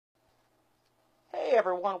Hey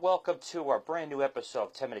everyone, welcome to our brand new episode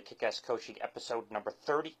of 10-Minute Kick-Ass Coaching, episode number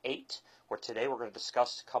 38, where today we're going to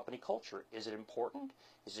discuss company culture. Is it important?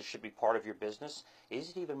 Is it should be part of your business?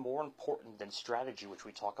 Is it even more important than strategy, which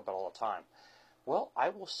we talk about all the time? Well, I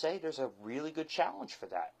will say there's a really good challenge for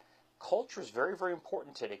that. Culture is very, very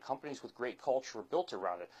important today. Companies with great culture are built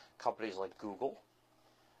around it. Companies like Google,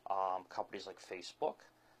 companies like Facebook,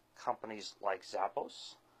 companies like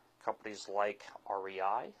Zappos, companies like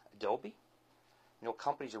REI, Adobe. You know,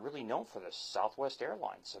 companies are really known for this. Southwest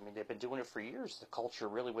Airlines, I mean, they've been doing it for years. The culture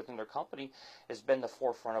really within their company has been the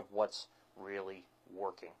forefront of what's really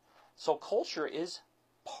working. So culture is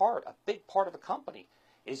a big part of a company.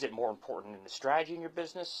 Is it more important than the strategy in your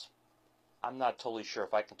business? I'm not totally sure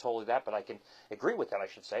if I can totally that, but I can agree with that, I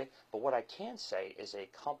should say. But what I can say is a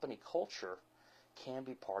company culture can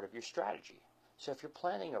be part of your strategy. So if you're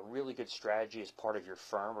planning a really good strategy as part of your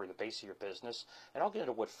firm or the base of your business, and I'll get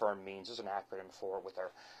into what firm means, there's an acronym for it with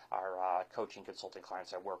our coaching consulting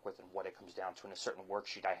clients I work with and what it comes down to in a certain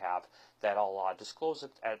worksheet I have that I'll disclose it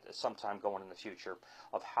at some time going in the future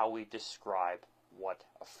of how we describe what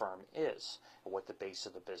a firm is and what the base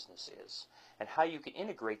of the business is and how you can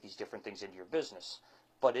integrate these different things into your business.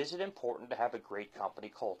 But is it important to have a great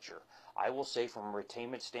company culture? I will say from a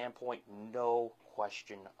retainment standpoint, no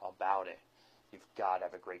question about it. You've got to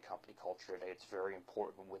have a great company culture today. It's very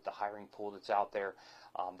important with the hiring pool that's out there.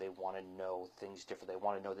 They want to know things different. They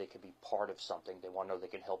want to know they can be part of something. They want to know they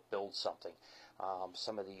can help build something.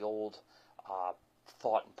 Some of the old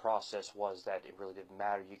thought and process was that it really didn't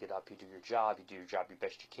matter. You get up, you do your job the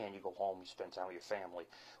best you can, you go home, you spend time with your family.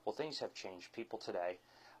 Well, things have changed. People today,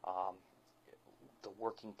 the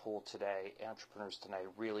working pool today, entrepreneurs today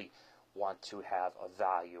really want to have a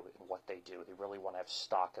value in what they do. They really want to have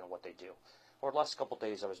stock in what they do. Over the last couple of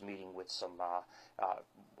days, I was meeting with some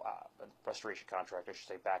restoration contractor, I should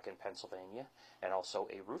say, back in Pennsylvania, and also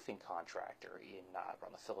a roofing contractor in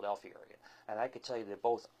around the Philadelphia area. And I could tell you they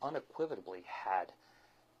both unequivocally had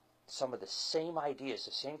some of the same ideas,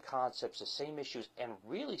 the same concepts, the same issues, and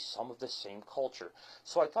really some of the same culture.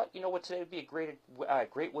 So I thought, you know what, today would be a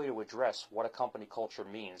great way to address what a company culture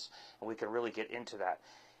means, and we can really get into that.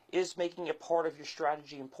 Is making it part of your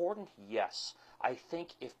strategy important? Yes. I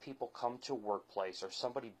think if people come to a workplace or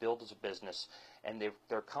somebody builds a business and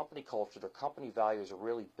their company culture, their company values are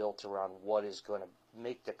really built around what is going to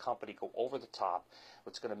make the company go over the top,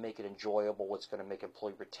 what's going to make it enjoyable, what's going to make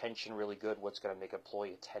employee retention really good, what's going to make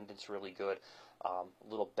employee attendance really good,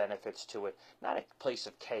 little benefits to it. Not a place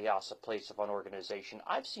of chaos, a place of unorganization.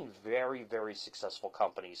 I've seen very, very successful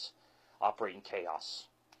companies operate in chaos.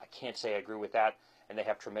 I can't say I agree with that, and they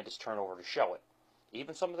have tremendous turnover to show it.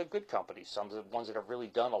 Even some of the good companies, some of the ones that have really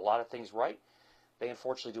done a lot of things right, they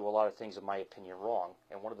unfortunately do a lot of things, in my opinion, wrong.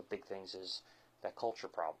 And one of the big things is that culture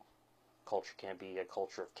problem. Culture can be a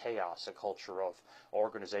culture of chaos, a culture of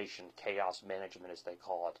organization, chaos management, as they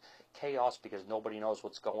call it. Chaos because nobody knows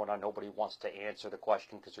what's going on. Nobody wants to answer the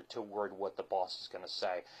question because they're too worried what the boss is going to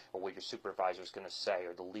say or what your supervisor is going to say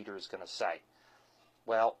or the leader is going to say.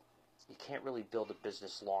 Well, you can't really build a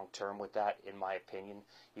business long-term with that, in my opinion.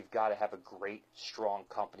 You've got to have a great, strong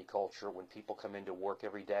company culture when people come into work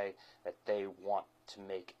every day that they want to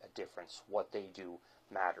make a difference. What they do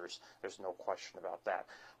matters. There's no question about that.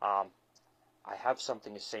 I have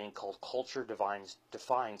something, a saying called culture defines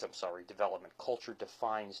development. Culture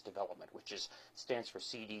defines development, which stands for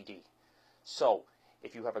CDD. So,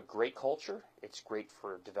 if you have a great culture, it's great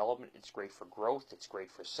for development, it's great for growth, it's great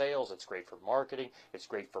for sales, it's great for marketing, it's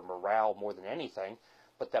great for morale more than anything.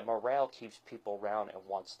 But that morale keeps people around and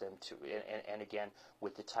wants them to. And again,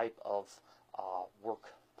 with the type of work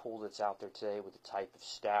pool that's out there today, with the type of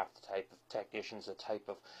staff, the type of technicians, the type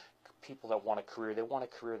of people that want a career, they want a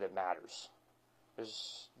career that matters.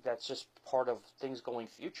 That's just part of things going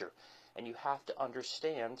future. And you have to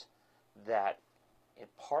understand that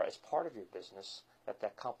as part of your business,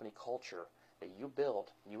 that company culture that you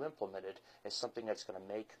build, you implemented, is something that's going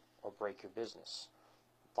to make or break your business.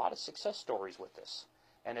 A lot of success stories with this.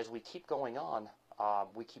 And as we keep going on,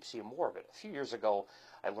 we keep seeing more of it. A few years ago,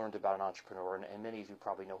 I learned about an entrepreneur, and many of you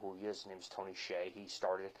probably know who he is. His name is Tony Hsieh. He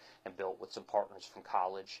started and built with some partners from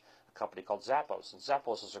college a company called Zappos. And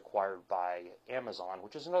Zappos was acquired by Amazon,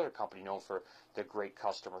 which is another company known for their great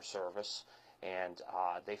customer service. And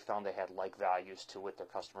they found they had like values to it. Their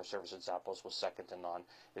customer service at Zappos was second to none.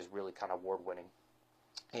 It was really kind of award-winning.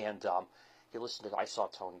 And he listened to, I saw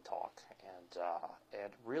Tony talk,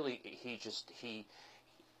 and really he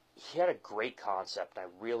had a great concept. I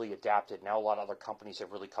really adapted. Now a lot of other companies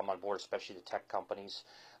have really come on board, especially the tech companies,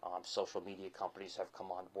 social media companies have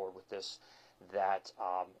come on board with this. that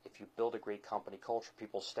if you build a great company culture,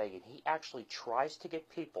 people stay. And he actually tries to get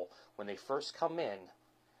people, when they first come in,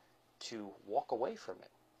 to walk away from it,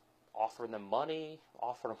 offering them money,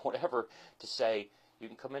 offering them whatever, to say, you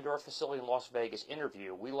can come into our facility in Las Vegas,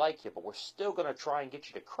 interview, we like you, but we're still going to try and get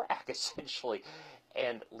you to crack, essentially,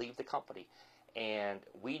 and leave the company. And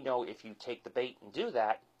we know if you take the bait and do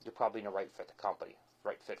that, you're probably in the right fit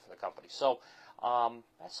for the company. So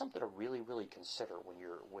that's something to really, really consider when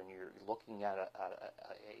you're looking at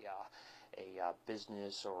a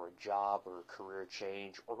business or a job or a career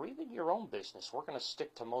change, or even your own business. We're going to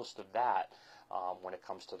stick to most of that when it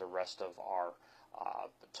comes to the rest of our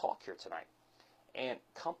talk here tonight. And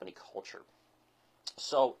company culture.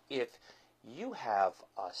 So if you have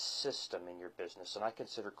a system in your business, and I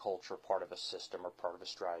consider culture part of a system or part of a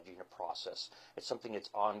strategy and a process. It's something that's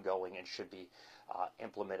ongoing and should be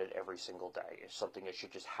implemented every single day. It's something that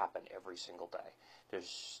should just happen every single day.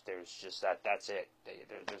 There's just that's it.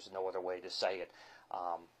 There's no other way to say it.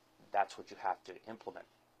 That's what you have to implement.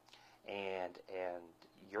 And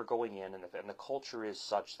you're going in, and the culture is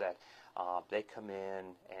such that they come in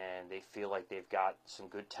and they feel like they've got some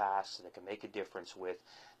good tasks that they can make a difference with,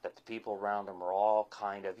 that the people around them are all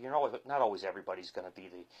kind of, not always everybody's going to be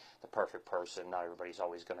the perfect person. Not everybody's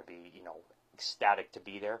always going to be, ecstatic to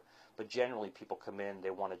be there. But generally people come in, they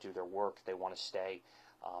want to do their work, they want to stay,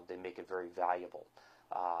 they make it very valuable.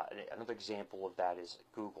 Another example of that is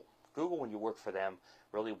Google. Google, when you work for them,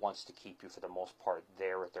 really wants to keep you, for the most part,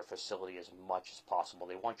 there at their facility as much as possible.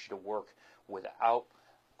 They want you to work without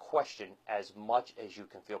question as much as you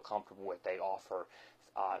can feel comfortable with. They offer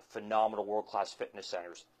phenomenal world-class fitness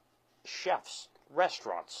centers, chefs,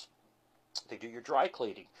 restaurants. They do your dry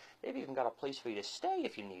cleaning. They've even got a place for you to stay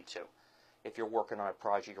if you need to, if you're working on a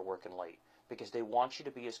project or working late, because they want you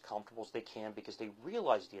to be as comfortable as they can, because they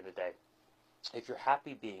realize at the end of the day, if you're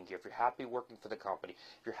happy being here, if you're happy working for the company,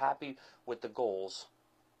 if you're happy with the goals,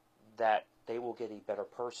 that they will get a better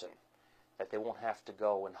person, that they won't have to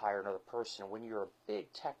go and hire another person. When you're a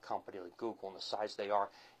big tech company like Google and the size they are,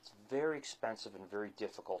 it's very expensive and very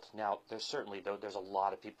difficult. Now, there's a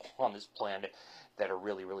lot of people on this planet that are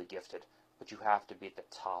really, really gifted, but you have to be at the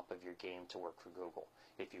top of your game to work for Google.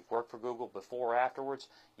 If you've worked for Google before or afterwards,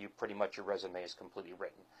 your resume is completely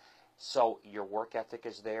written. So your work ethic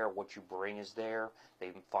is there, what you bring is there.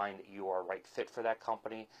 They find that you are a right fit for that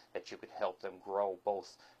company, that you can help them grow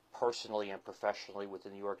both personally and professionally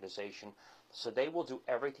within the organization. So they will do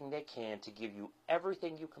everything they can to give you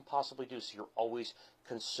everything you can possibly do, so you're always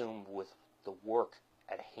consumed with the work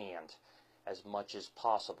at hand as much as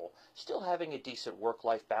possible. Still having a decent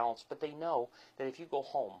work-life balance, but they know that if you go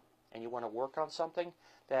home and you want to work on something,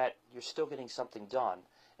 that you're still getting something done.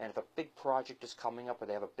 And if a big project is coming up, or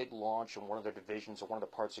they have a big launch in one of their divisions or one of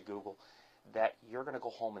the parts of Google, that you're going to go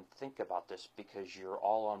home and think about this, because you're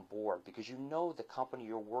all on board, because you know the company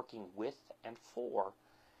you're working with and for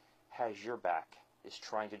has your back, is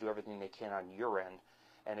trying to do everything they can on your end,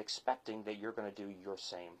 and expecting that you're going to do your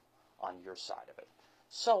same on your side of it.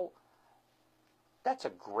 So that's a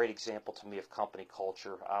great example to me of company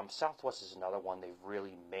culture. Southwest is another one. They've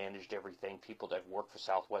really managed everything. People that have worked for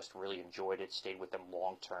Southwest really enjoyed it, stayed with them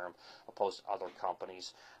long term, opposed to other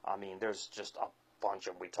companies. I mean, there's just a bunch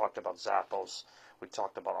of them. We talked about Zappos. We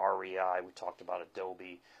talked about REI. We talked about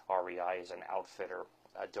Adobe. REI is an outfitter.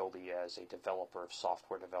 Adobe as a developer,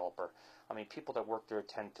 software developer. I mean, people that work there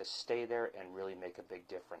tend to stay there and really make a big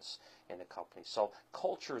difference in the company. So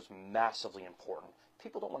culture is massively important.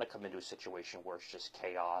 People don't want to come into a situation where it's just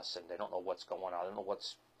chaos and they don't know what's going on. They don't know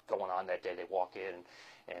what's going on that day. They walk in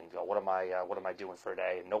and go, what am I doing for a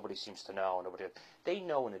day? And nobody seems to know. They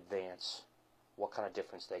know in advance what kind of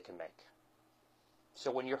difference they can make.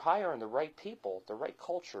 So when you're hiring the right people, the right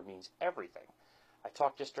culture means everything. I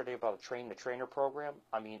talked yesterday about a train-the-trainer program.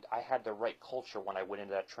 I mean, I had the right culture when I went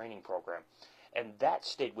into that training program. And that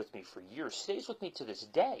stayed with me for years, stays with me to this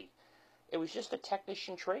day. It was just a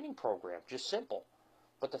technician training program, just simple.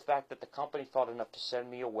 But the fact that the company thought enough to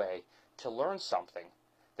send me away to learn something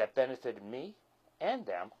that benefited me and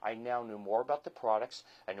them. I now knew more about the products.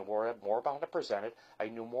 I knew more about how to present it. I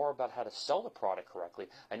knew more about how to sell the product correctly.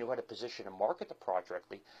 I knew how to position and market the product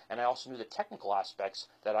correctly. And I also knew the technical aspects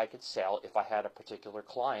that I could sell if I had a particular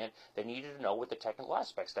client that needed to know what the technical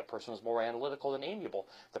aspects. That person was more analytical than amiable.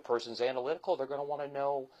 The person's analytical, they're going to want to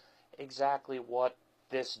know exactly what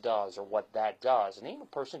this does or what that does. An amiable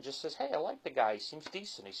person just says, hey, I like the guy. He seems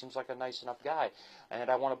decent. He seems like a nice enough guy, and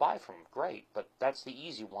I want to buy from him. Great. But that's the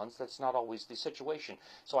easy ones. That's not always the situation.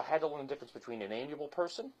 So I had to learn the difference between an amiable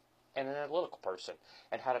person and an analytical person,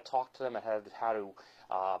 and how to talk to them, and how to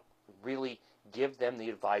really give them the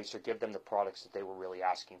advice or give them the products that they were really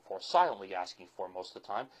asking for, silently asking for most of the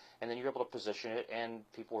time, and then you're able to position it, and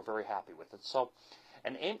people were very happy with it. So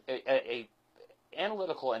a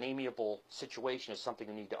analytical and amiable situation is something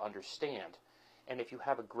you need to understand. And if you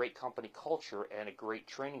have a great company culture and a great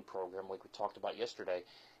training program, like we talked about yesterday,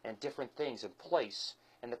 and different things in place,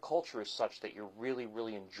 and the culture is such that you really,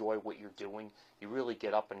 really enjoy what you're doing, you really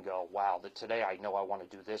get up and go, wow, today I know I want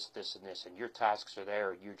to do this, this, and this, and your tasks are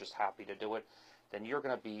there, and you're just happy to do it, then you're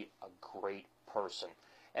going to be a great person.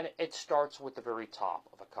 And it starts with the very top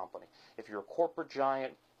of a company. If you're a corporate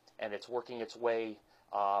giant and it's working its way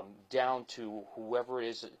down to whoever it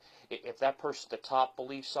is, if that person at the top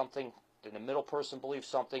believes something, then the middle person believes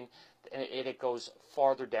something, and it goes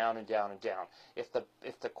farther down and down and down. If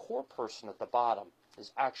the core person at the bottom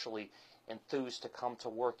is actually enthused to come to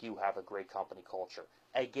work, you have a great company culture.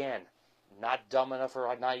 Again, not dumb enough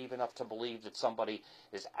or naive enough to believe that somebody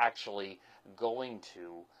is actually going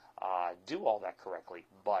to do all that correctly,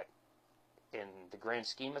 but in the grand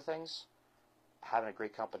scheme of things, having a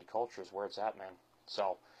great company culture is where it's at, man.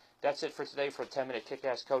 So that's it for today for 10-minute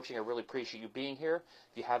kick-ass coaching. I really appreciate you being here.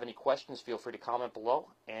 If you have any questions, feel free to comment below,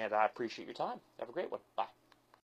 and I appreciate your time. Have a great one. Bye.